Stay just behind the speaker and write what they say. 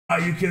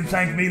You can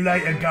thank me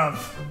later, Gov.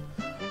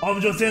 I'm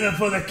just in it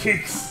for the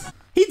kicks.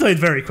 He died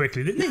very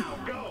quickly, didn't he?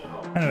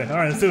 Anyway,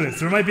 alright, let's do this.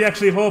 There might be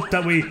actually hope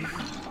that we...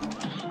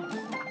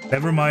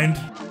 Never mind.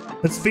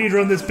 Let's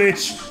speedrun this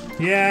bitch.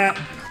 Yeah,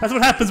 that's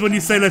what happens when you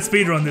say let's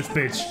speedrun this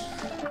bitch.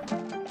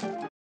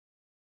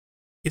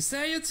 You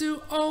say you're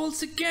too old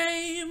to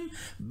game,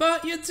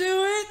 but you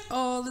do it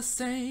all the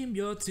same.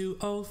 You're too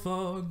old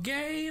for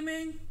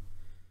gaming.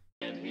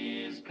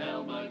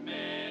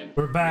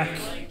 We're back.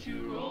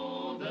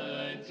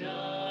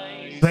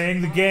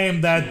 Playing the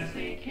game that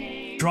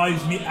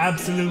drives me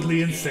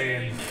absolutely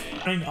insane.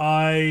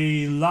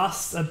 I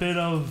lost a bit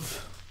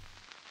of...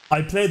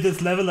 I played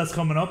this level that's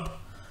coming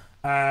up,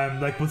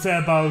 like we'll say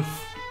about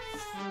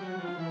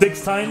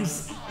 6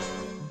 times.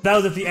 That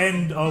was at the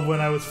end of when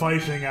I was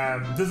fighting,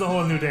 this is a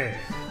whole new day.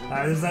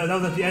 That was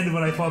at the end of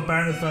when I fought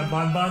Barnista and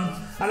Bon Bon,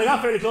 and I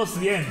got fairly close to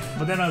the end,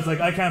 but then I was like,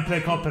 I can't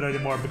play CupHead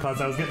anymore because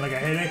I was getting like a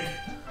headache,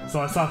 so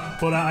I stopped.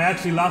 But I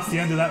actually lost the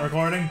end of that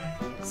recording,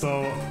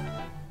 so...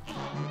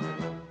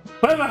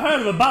 Who ever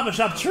heard of a Baba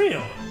Shop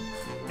trio?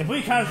 If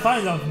we can't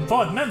find a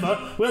 4th member,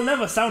 we'll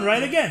never sound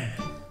right again.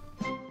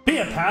 Be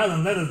a pal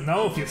and let us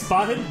know if you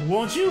spot him,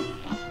 won't you?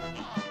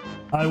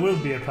 I will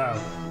be a pal.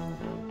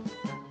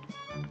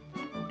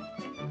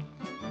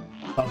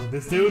 Talk to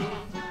this dude.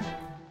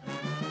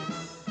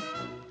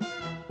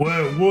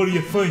 Well, what do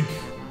you think?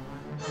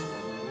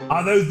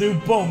 Are those new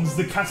bums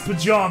the cat's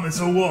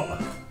pajamas or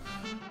what?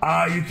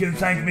 You can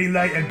thank me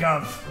later,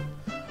 Gov.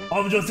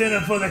 I'm just in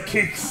it for the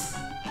kicks.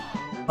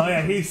 Oh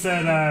yeah, he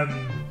said,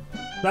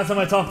 last time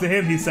I talked to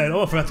him, he said,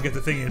 oh, I forgot to get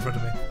the thing in front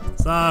of me.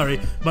 Sorry.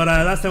 But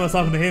last time I was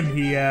talking to him,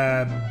 he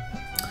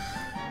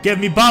gave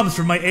me bombs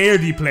for my air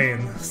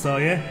deplaying. So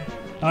yeah.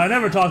 I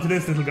never talked to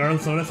this little girl,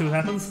 so let's see what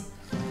happens.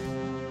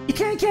 You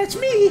can't catch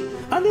me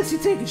unless you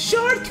take a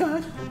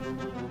shortcut.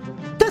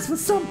 That's what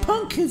some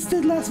punk kids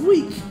did last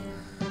week.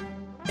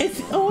 It's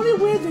the only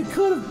way they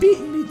could have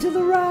beaten me to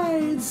the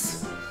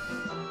rides.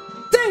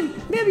 Say,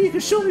 maybe you can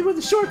show me where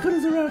the shortcut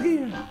is around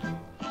here.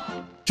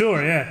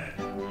 Sure, yeah.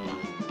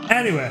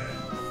 Anyway.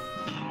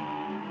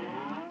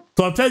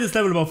 So I've played this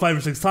level about 5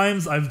 or 6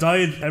 times. I've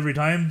died every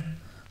time.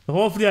 So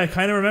hopefully I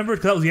kind of remember it,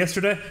 because that was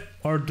yesterday.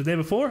 Or the day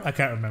before? I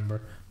can't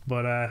remember.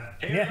 But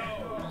yeah.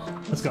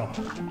 Let's go.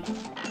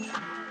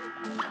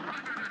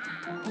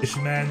 This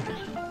man,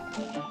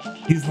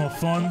 he's no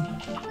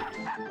fun.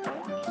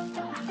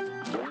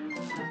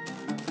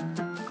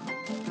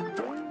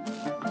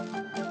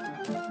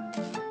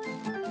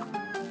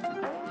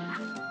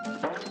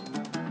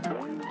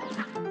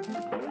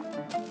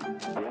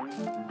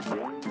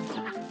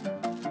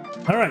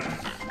 Alright.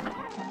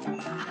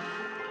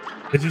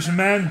 Magician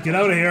man, get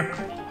out of here.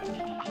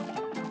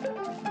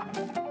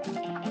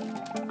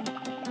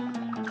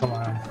 Come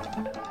on.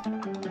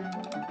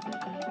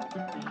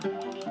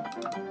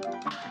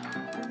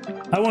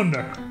 I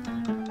wonder.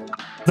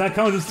 Does that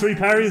count as 3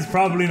 parries?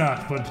 Probably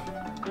not, but...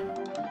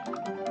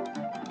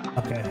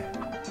 Okay.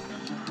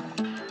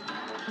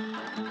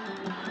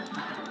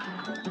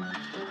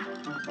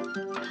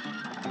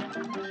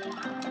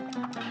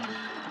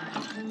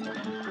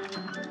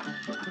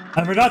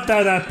 I forgot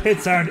that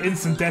pits aren't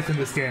instant death in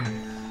this game.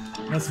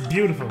 That's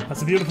beautiful.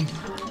 That's a beautiful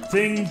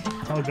thing.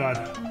 Oh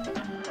god.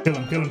 Kill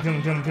him, kill him, kill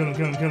him, kill him, kill him,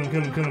 kill him, kill him,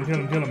 kill him, kill him, kill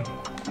him, kill him.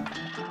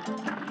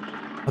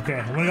 Okay,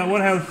 I've only got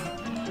 1 health.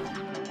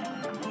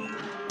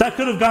 That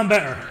could have gone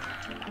better.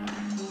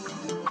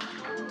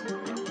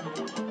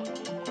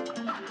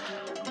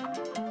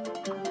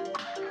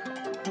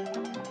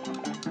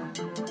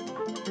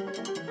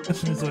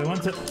 This is what I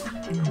want to...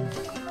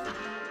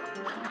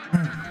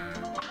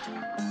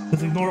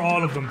 Let's ignore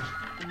all of them.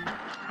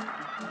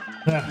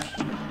 Yeah.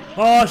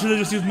 Oh, I should have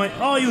just used my...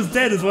 Oh, he was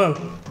dead as well.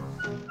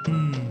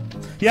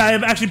 Yeah,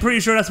 I'm actually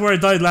pretty sure that's where I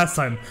died last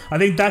time. I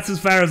think that's as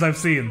far as I've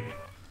seen.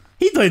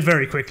 He died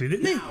very quickly,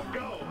 didn't he?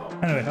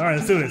 Anyway, alright,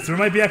 let's do this. There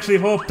might be actually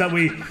hope that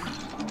we...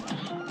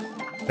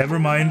 Never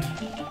mind.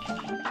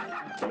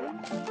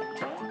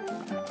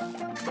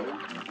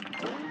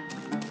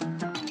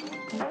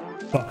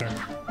 Fucker.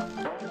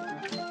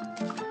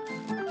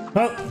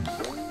 Well,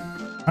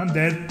 I'm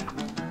dead.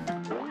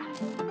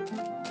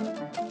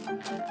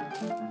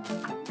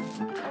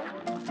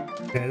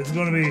 Okay, this is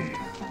gonna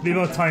be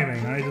about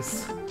timing. I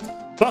just...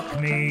 Fuck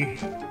me.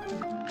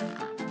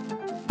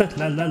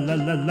 La la la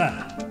la la.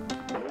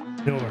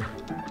 Get over.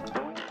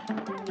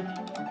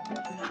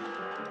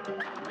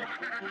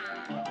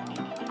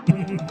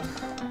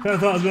 Kinda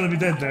thought I was gonna be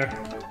dead there.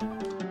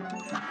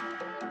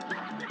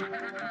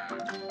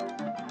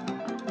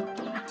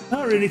 I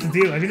don't really need to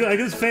deal. I can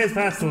just phase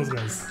past those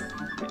guys.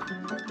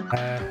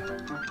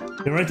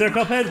 You're right there,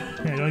 CupHead?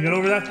 Yeah, you wanna get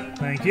over that?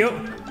 Thank you.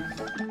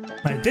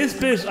 Right, this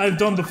bit I've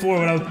done before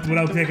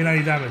without taking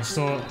any damage,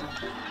 so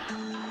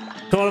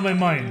it's all in my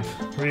mind,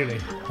 really.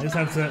 I just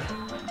have to...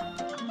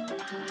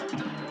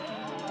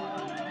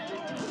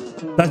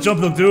 That jump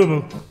looked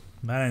doable.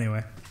 But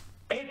anyway.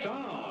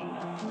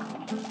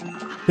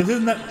 This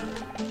isn't that...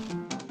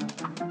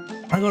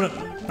 I'm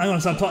gonna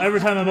stop talking. Every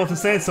time I'm about to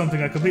say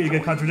something, I completely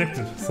get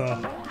contradicted, so...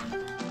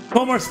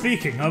 No more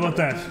speaking, how about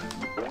that?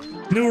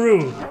 New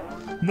rule.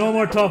 No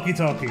more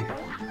talkie-talkie.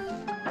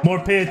 More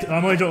pay.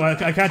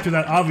 I can't do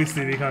that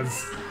obviously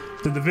because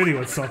the video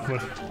would suck, but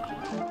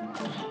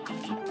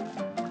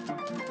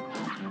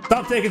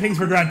stop taking things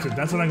for granted.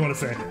 That's what I'm going to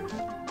say.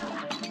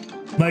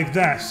 Like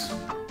that.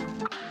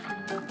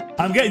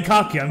 I'm getting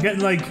cocky. I'm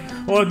getting like,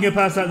 oh, I can get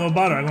past that, no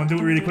bother. I'm going to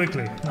do it really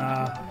quickly.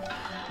 Nah,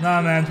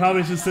 man.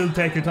 Probably should still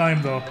take your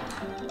time though.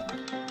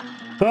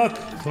 Fuck.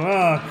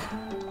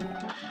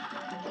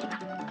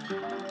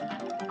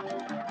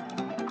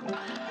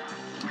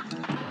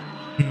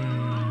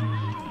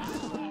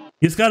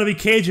 You just gotta be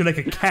cagey like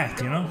a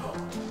cat, you know?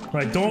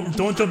 Right, don't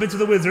jump into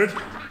the wizard.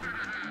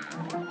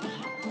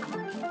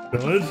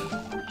 Good.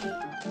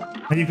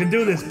 And you can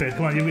do this bit.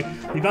 Come on, you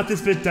got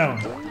this bit down.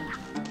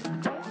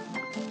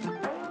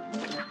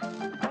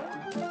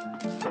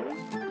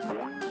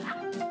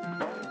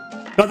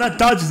 God, that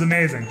dodge is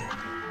amazing.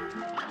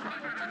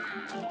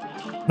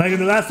 Like in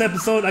the last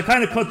episode, I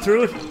kind of cut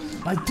through it.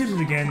 I did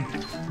it again,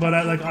 but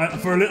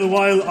for a little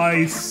while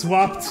I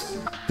swapped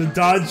the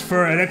dodge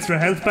for an extra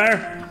health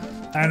bar.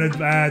 And it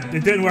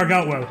didn't work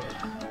out well.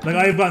 Like,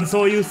 I've gotten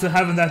so used to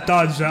having that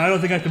dodge that I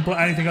don't think I can put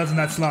anything else in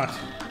that slot.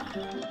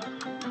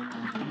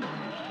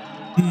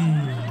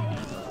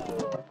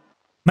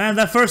 Man,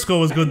 that first go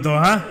was good though,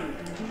 huh?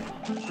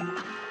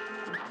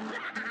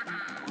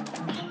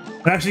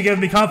 It actually gave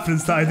me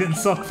confidence that I didn't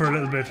suck for a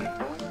little bit.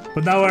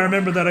 But now I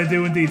remember that I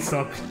do indeed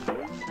suck.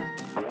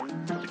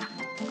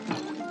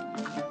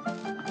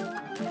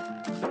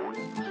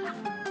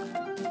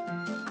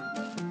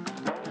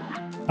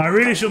 I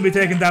really shouldn't be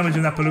taking damage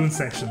in that balloon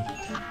section.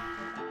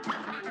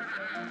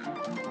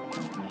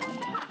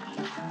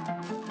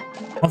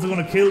 Also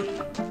gonna kill...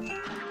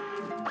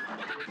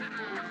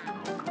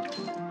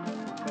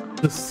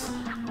 Just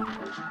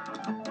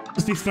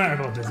be smart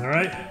about this,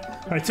 alright?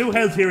 Alright, 2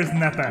 health here isn't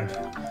that bad.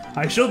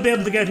 I should be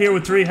able to get here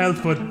with 3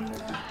 health, but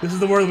this is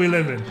the world we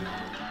live in.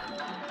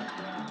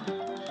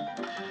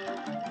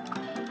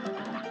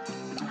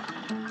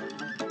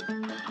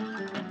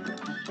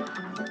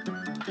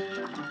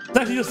 Let's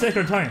actually just take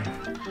our time.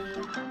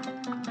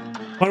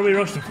 What are we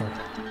rushing for?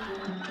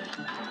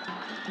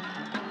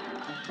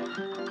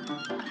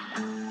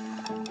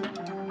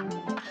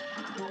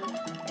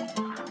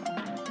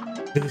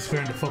 This is fair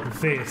in the fucking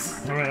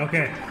face. Alright,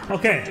 okay.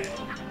 Okay.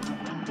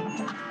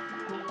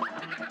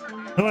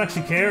 I don't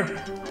actually care.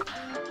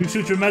 You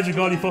shoot your magic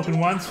all you fucking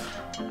want.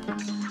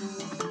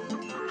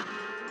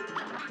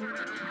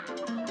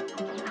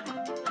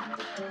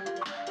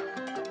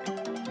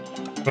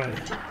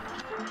 Right.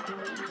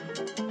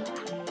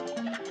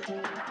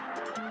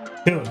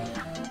 Kill him.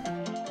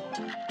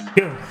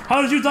 Kill him.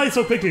 How did you die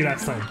so quickly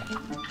last time?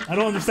 I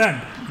don't understand.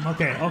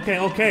 Okay.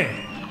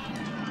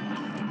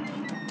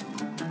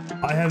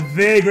 I have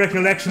vague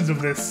recollections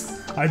of this.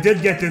 I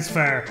did get this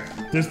far.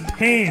 There's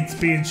paint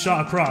being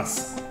shot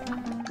across.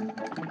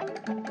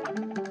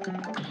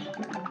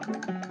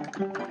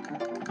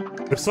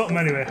 There's something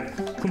anyway.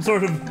 Some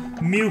sort of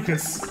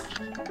mucus.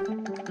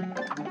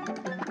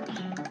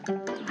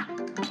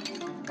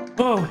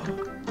 Oh!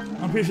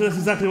 I'm pretty sure that's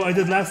exactly what I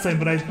did last time,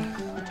 but I...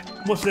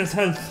 much less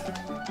health.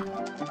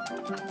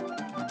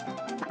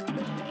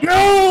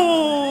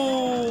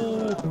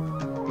 No!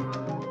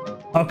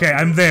 Okay,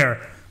 I'm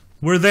there.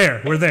 We're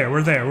there.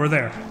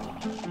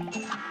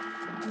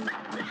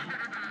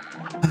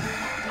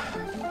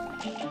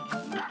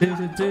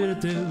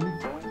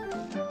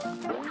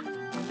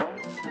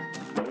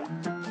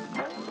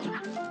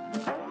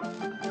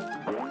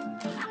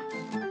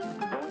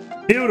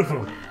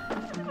 Beautiful.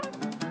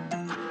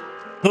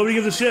 Nobody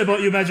gives a shit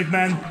about you, Magic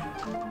Man.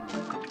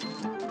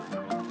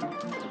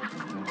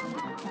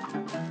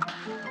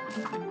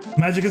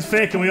 Magic is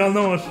fake and we all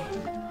know it.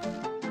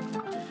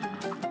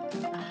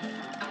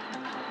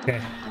 Okay.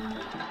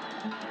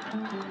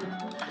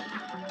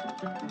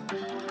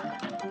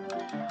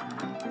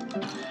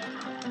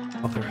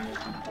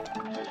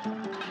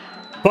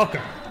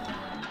 Fucker.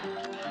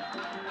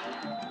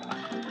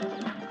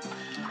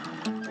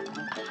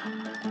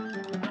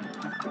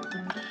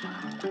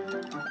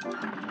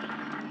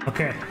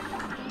 Okay.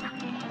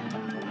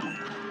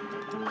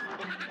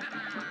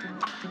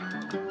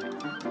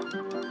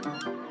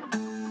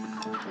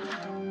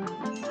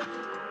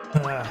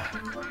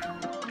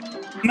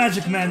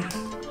 Magic Man,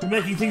 you're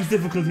making things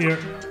difficult here.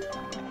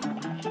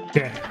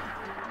 Okay.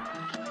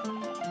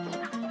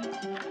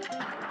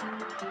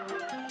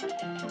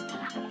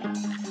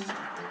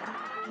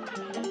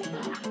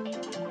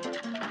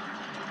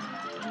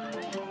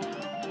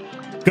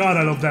 God,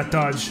 I love that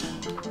dodge.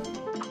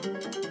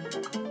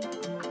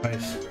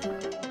 Right.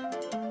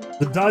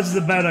 The dodge is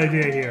a bad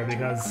idea here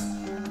because...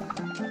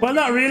 well,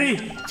 not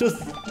really.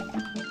 Just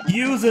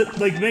use it,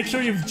 like, make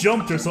sure you've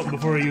jumped or something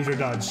before you use your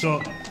dodge.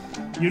 So,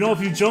 you know,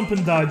 if you jump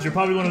and dodge, you're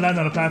probably going to land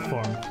on a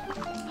platform.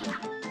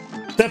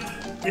 Except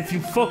if you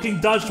fucking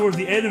dodge towards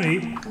the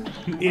enemy,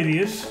 you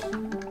idiot.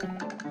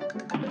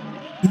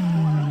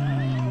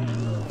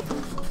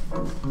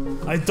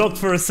 I ducked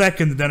for a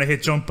second and then I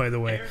hit jump, by the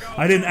way.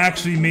 I didn't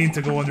actually mean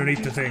to go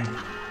underneath the thing.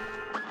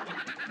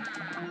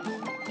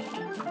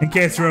 In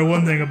case you were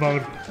wondering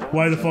about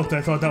why the fuck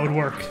I thought that would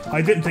work.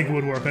 I didn't think it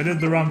would work, I did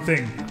the wrong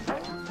thing.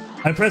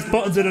 I pressed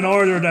buttons in an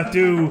order that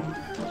do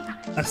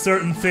a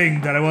certain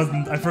thing that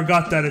I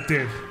forgot that it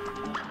did.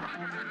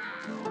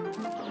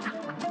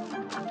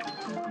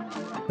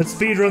 Let's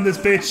speedrun this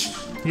bitch.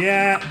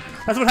 Yeah,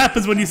 that's what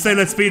happens when you say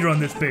let's speedrun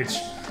this bitch.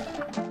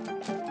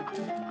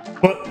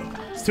 But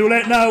it's too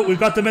late now, we've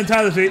got the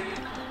mentality.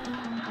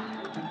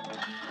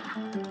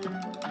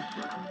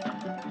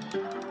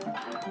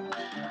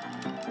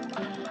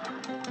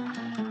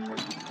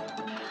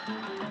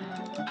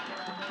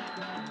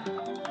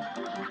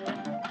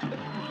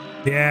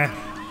 Yeah.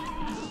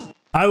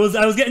 I was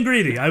getting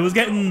greedy. I was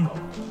getting...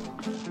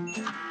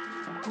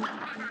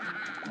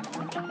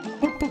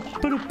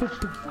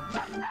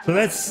 So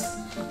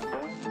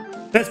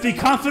let's be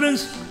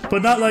confident,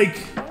 but not like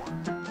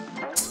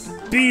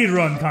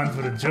speedrun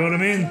confident, you know what I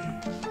mean?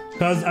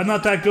 Because I'm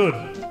not that good.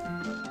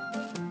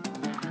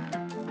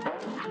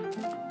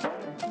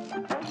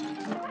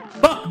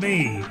 Fuck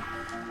me!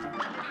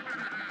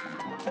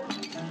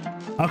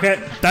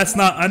 Okay, that's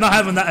not, I'm not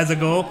having that as a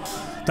goal.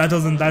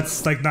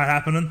 That's like not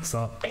happening,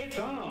 so.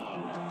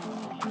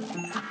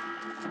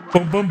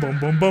 Boom boom boom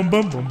boom boom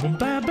boom boom boom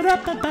ba ba da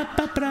ba ba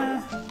ba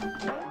ba.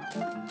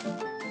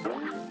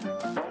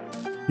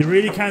 You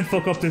really can't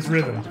fuck up this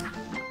rhythm.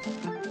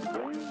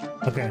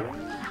 Okay,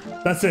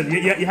 that's it.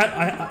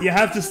 You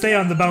have to stay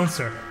on the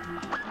bouncer.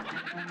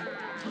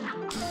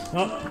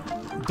 Oh,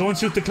 don't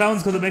shoot the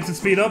clowns because it makes it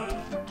speed up.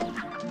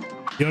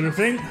 The other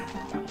thing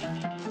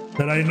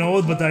that I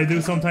know, but I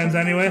do sometimes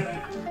anyway.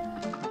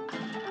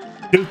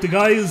 Shoot the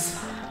guys.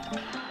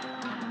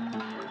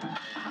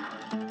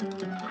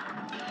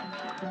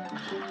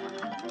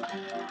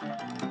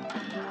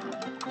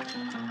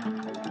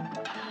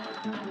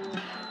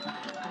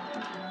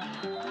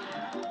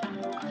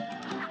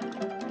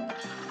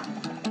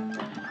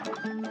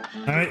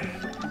 Alright,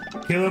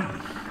 kill him.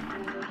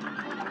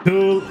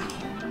 Cool.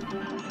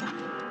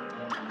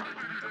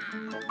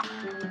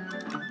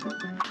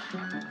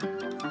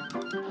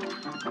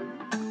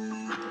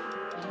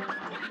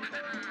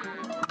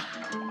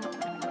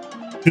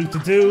 Shoot the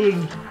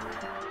dude.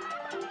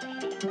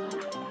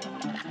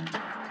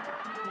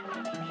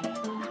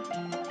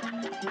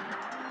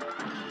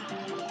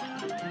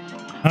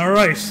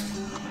 Alright.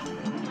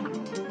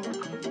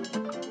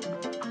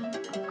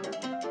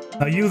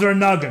 Now use our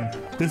noggin.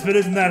 This bit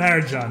isn't that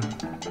hard, John.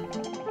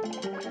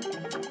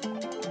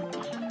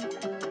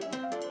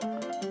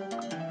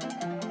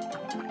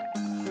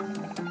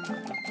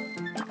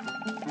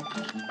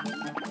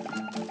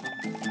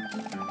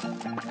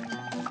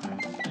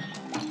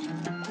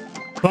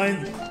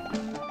 Fine.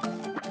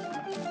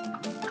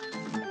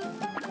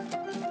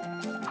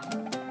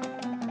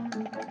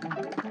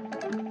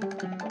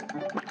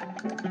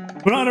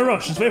 We're not in a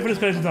rush, just wait for this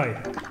guy to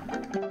die.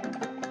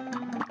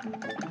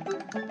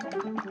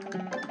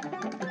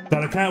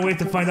 God, I can't wait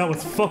to find out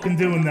what's fucking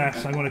doing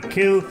that. I'm gonna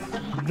kill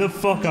the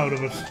fuck out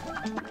of it.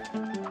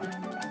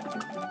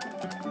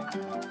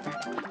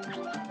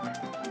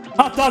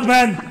 Hot dog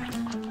man!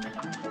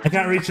 I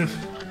can't reach it.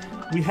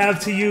 We have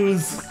to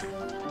use...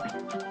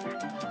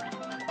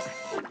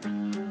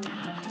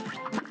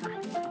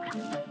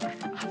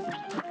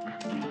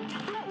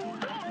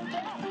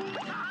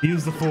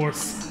 Use the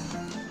force.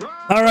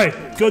 Alright,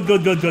 good.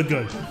 Good.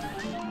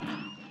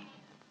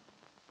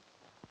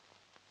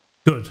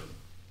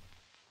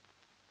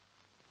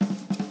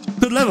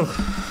 Good level.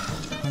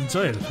 I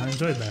enjoyed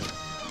that.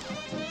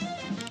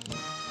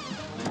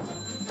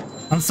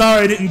 I'm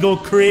sorry I didn't go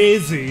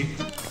crazy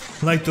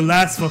like the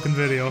last fucking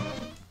video.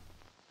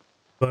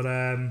 But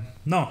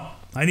no,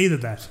 I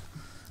needed that.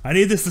 I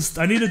needed this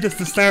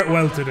to start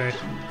well today.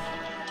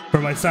 For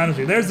my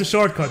sanity. There's the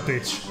shortcut,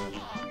 bitch.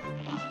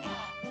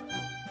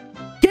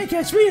 Can't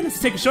catch me unless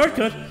you take a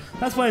shortcut.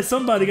 That's why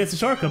somebody gets a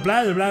shortcut.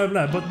 Blah blah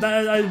blah blah.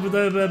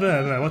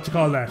 But what you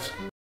call that?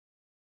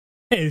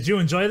 Hey, did you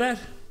enjoy that?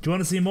 Do you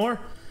want to see more?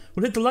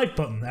 Well, hit the like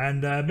button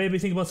and maybe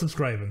think about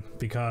subscribing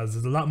because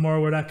there's a lot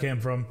more where that came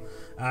from.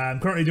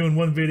 I'm currently doing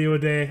 1 video a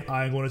day.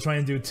 I'm going to try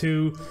and do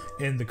 2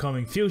 in the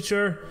coming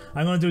future.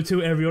 I'm going to do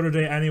 2 every other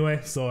day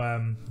anyway, so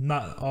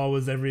not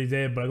always every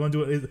day, but I'm going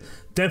to do it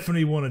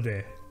definitely 1 a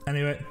day.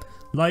 Anyway,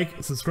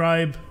 like,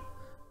 subscribe,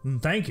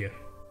 and thank you.